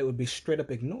that it would be straight up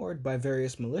ignored by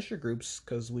various militia groups,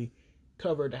 because we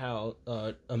covered how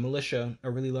a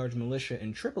really large militia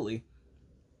in Tripoli,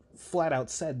 flat out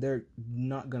said they're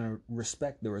not going to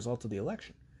respect the result of the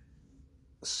election.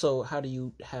 So how do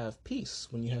you have peace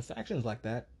when you have factions like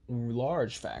that,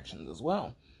 large factions as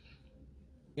well,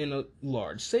 in a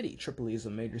large city? Tripoli is a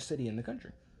major city in the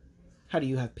country. How do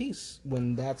you have peace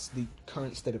when that's the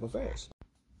current state of affairs?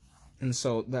 And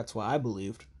so that's why I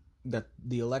believed that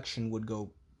the election would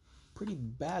go pretty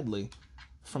badly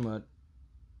from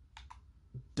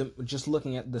just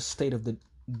looking at the state of the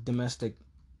domestic,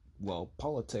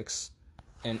 politics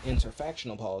and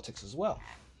interfactional politics as well.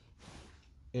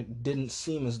 It didn't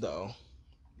seem as though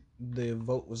the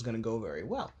vote was going to go very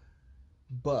well.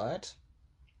 But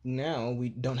now we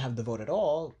don't have the vote at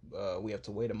all. We have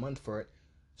to wait a month for it.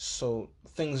 So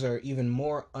things are even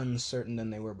more uncertain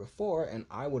than they were before, and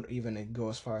I would even go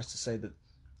as far as to say that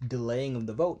delaying of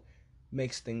the vote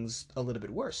makes things a little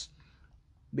bit worse,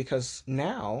 because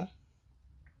now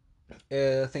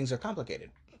things are complicated,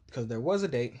 because there was a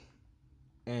date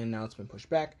and now it's been pushed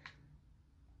back.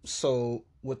 So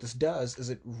what this does is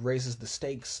it raises the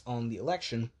stakes on the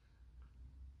election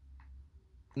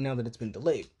now that it's been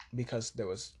delayed, because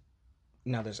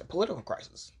now there's a political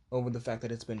crisis over the fact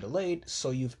that it's been delayed.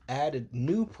 So you've added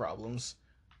new problems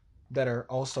that are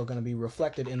also going to be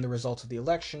reflected in the results of the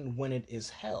election when it is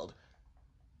held,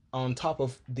 on top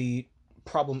of the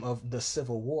problem of the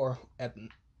civil war at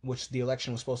which the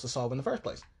election was supposed to solve in the first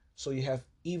place. So you have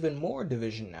even more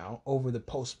division now over the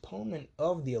postponement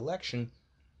of the election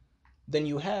than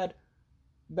you had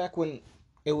back when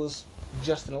it was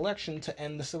just an election to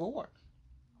end the civil war.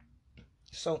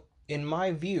 So in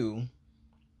my view,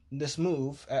 this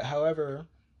move, however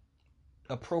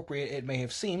appropriate it may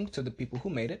have seemed to the people who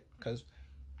made it, because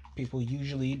people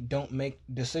usually don't make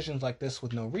decisions like this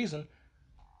with no reason,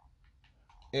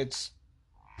 it's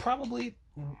probably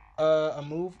a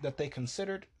move that they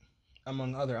considered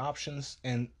among other options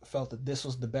and felt that this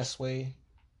was the best way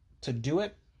to do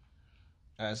it,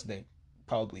 as they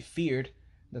probably feared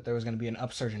that there was going to be an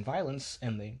upsurge in violence,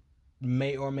 and they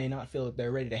may or may not feel that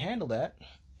they're ready to handle that,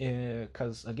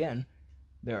 because again,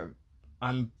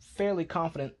 I'm fairly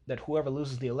confident that whoever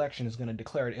loses the election is going to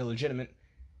declare it illegitimate,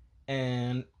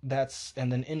 and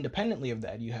then independently of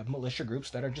that, you have militia groups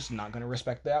that are just not going to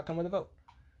respect the outcome of the vote.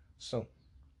 So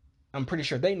I'm pretty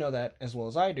sure they know that as well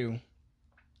as I do,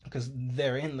 because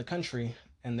they're in the country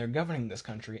and they're governing this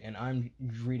country, and I'm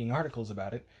reading articles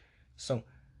about it. So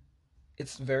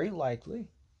it's very likely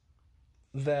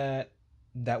that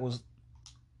was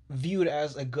viewed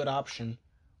as a good option,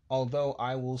 although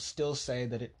I will still say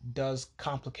that it does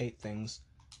complicate things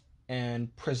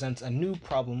and presents a new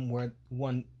problem where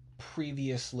one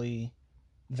previously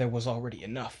there was already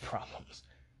enough problems.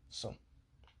 So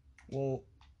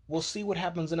we'll see what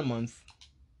happens in a month,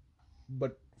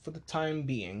 but for the time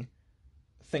being,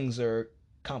 things are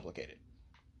complicated.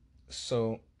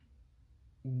 So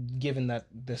given that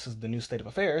this is the new state of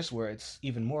affairs where it's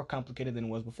even more complicated than it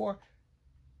was before,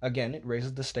 again, it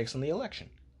raises the stakes on the election.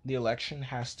 The election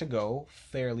has to go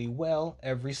fairly well.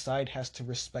 Every side has to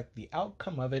respect the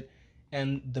outcome of it.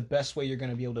 And the best way you're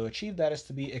going to be able to achieve that is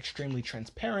to be extremely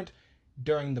transparent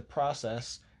during the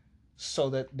process so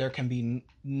that there can be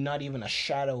not even a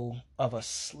shadow of a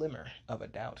slimmer of a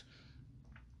doubt.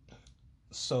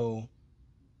 So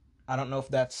I don't know if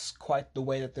that's quite the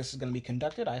way that this is going to be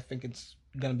conducted. I think it's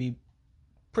going to be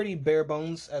pretty bare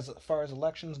bones as far as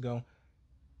elections go.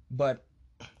 But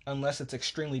unless it's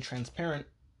extremely transparent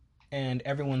and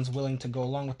everyone's willing to go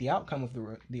along with the outcome of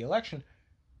the election,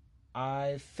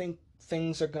 I think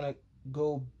things are going to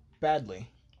go badly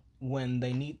when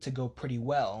they need to go pretty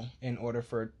well in order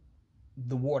for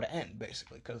the war to end,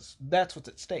 basically, because that's what's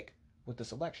at stake with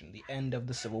this election, the end of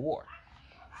the Civil War.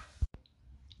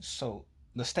 So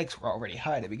the stakes were already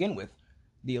high to begin with.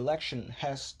 The election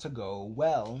has to go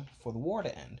well for the war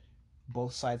to end.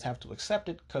 Both sides have to accept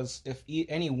it, because if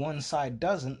any one side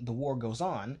doesn't, the war goes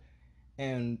on,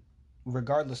 and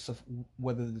regardless of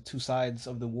whether the two sides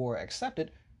of the war accept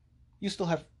it, you still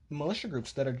have militia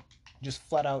groups that are just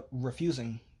flat out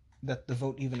refusing that the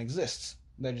vote even exists.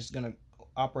 They're just going to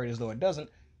operate as though it doesn't.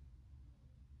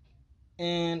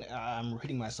 And I'm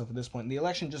repeating myself at this point. The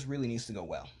election just really needs to go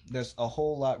well. There's a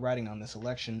whole lot riding on this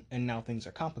election, and now things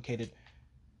are complicated.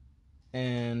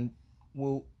 And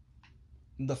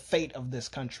the fate of this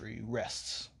country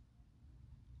rests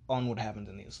on what happens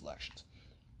in these elections.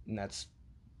 And that's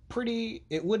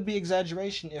it would be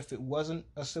exaggeration if it wasn't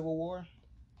a civil war.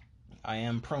 I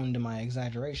am prone to my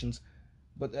exaggerations,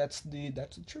 but that's the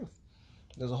truth.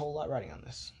 There's a whole lot riding on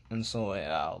this. And so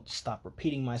I'll stop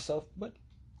repeating myself, but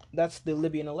that's the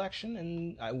Libyan election,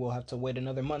 and I will have to wait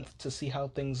another month to see how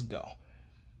things go.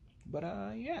 But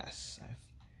yes,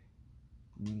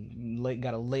 I've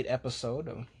got a late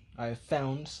episode. I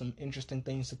found some interesting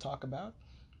things to talk about,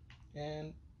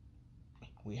 and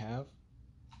we have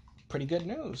pretty good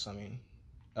news. I mean,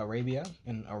 Arabia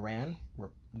and Iran,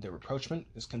 the rapprochement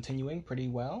is continuing pretty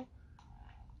well.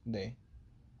 The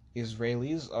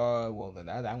Israelis, well,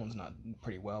 that one's not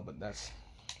pretty well, but that's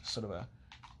sort of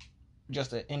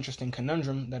just an interesting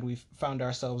conundrum that we've found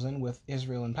ourselves in with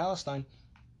Israel and Palestine.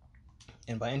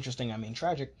 And by interesting, I mean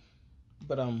tragic.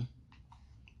 But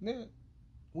yeah,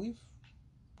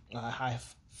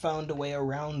 I've found a way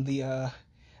around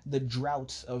the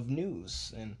drought of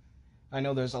news, and I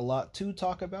know there's a lot to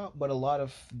talk about, but a lot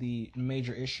of the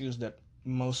major issues that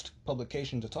most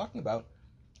publications are talking about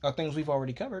are things we've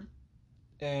already covered,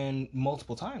 and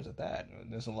multiple times at that.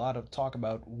 There's a lot of talk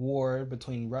about war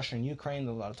between Russia and Ukraine.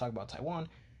 There's a lot of talk about Taiwan.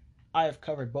 I have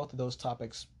covered both of those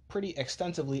topics pretty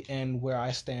extensively and where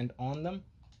I stand on them.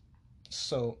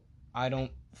 So I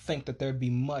don't think that there'd be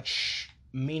much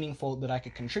meaningful that I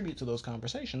could contribute to those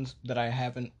conversations that I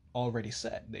haven't already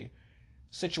said. The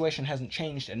situation hasn't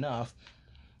changed enough.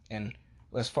 And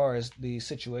as far as the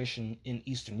situation in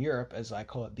Eastern Europe, as I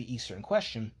call it, the Eastern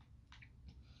Question,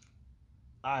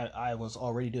 I was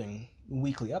already doing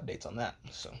weekly updates on that.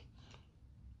 So,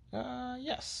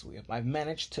 yes, I've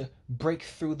managed to break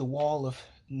through the wall of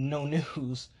no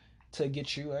news to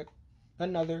get you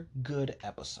another good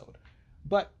episode.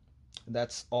 But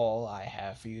that's all I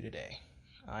have for you today.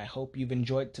 I hope you've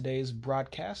enjoyed today's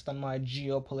broadcast on my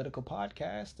geopolitical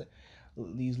podcast.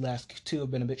 These last two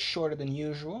have been a bit shorter than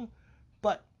usual,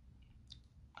 but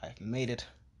I've made it.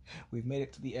 We've made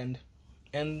it to the end,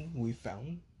 and we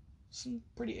found some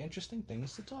pretty interesting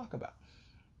things to talk about.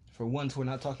 For once, we're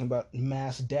not talking about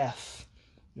mass death,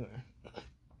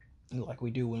 like we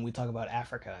do when we talk about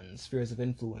Africa and spheres of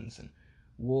influence and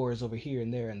wars over here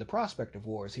and there and the prospect of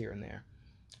wars here and there.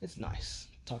 It's nice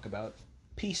to talk about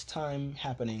peacetime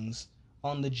happenings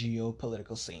on the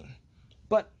geopolitical scene.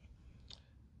 But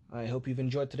I hope you've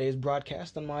enjoyed today's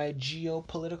broadcast on my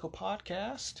geopolitical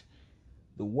podcast.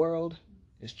 The world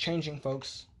is changing,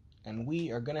 folks, and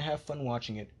we are going to have fun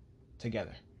watching it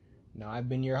together. Now, I've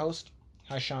been your host,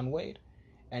 Haishan Wade,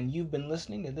 and you've been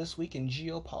listening to This Week in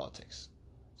Geopolitics.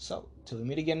 So, till we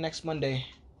meet again next Monday,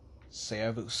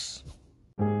 servus.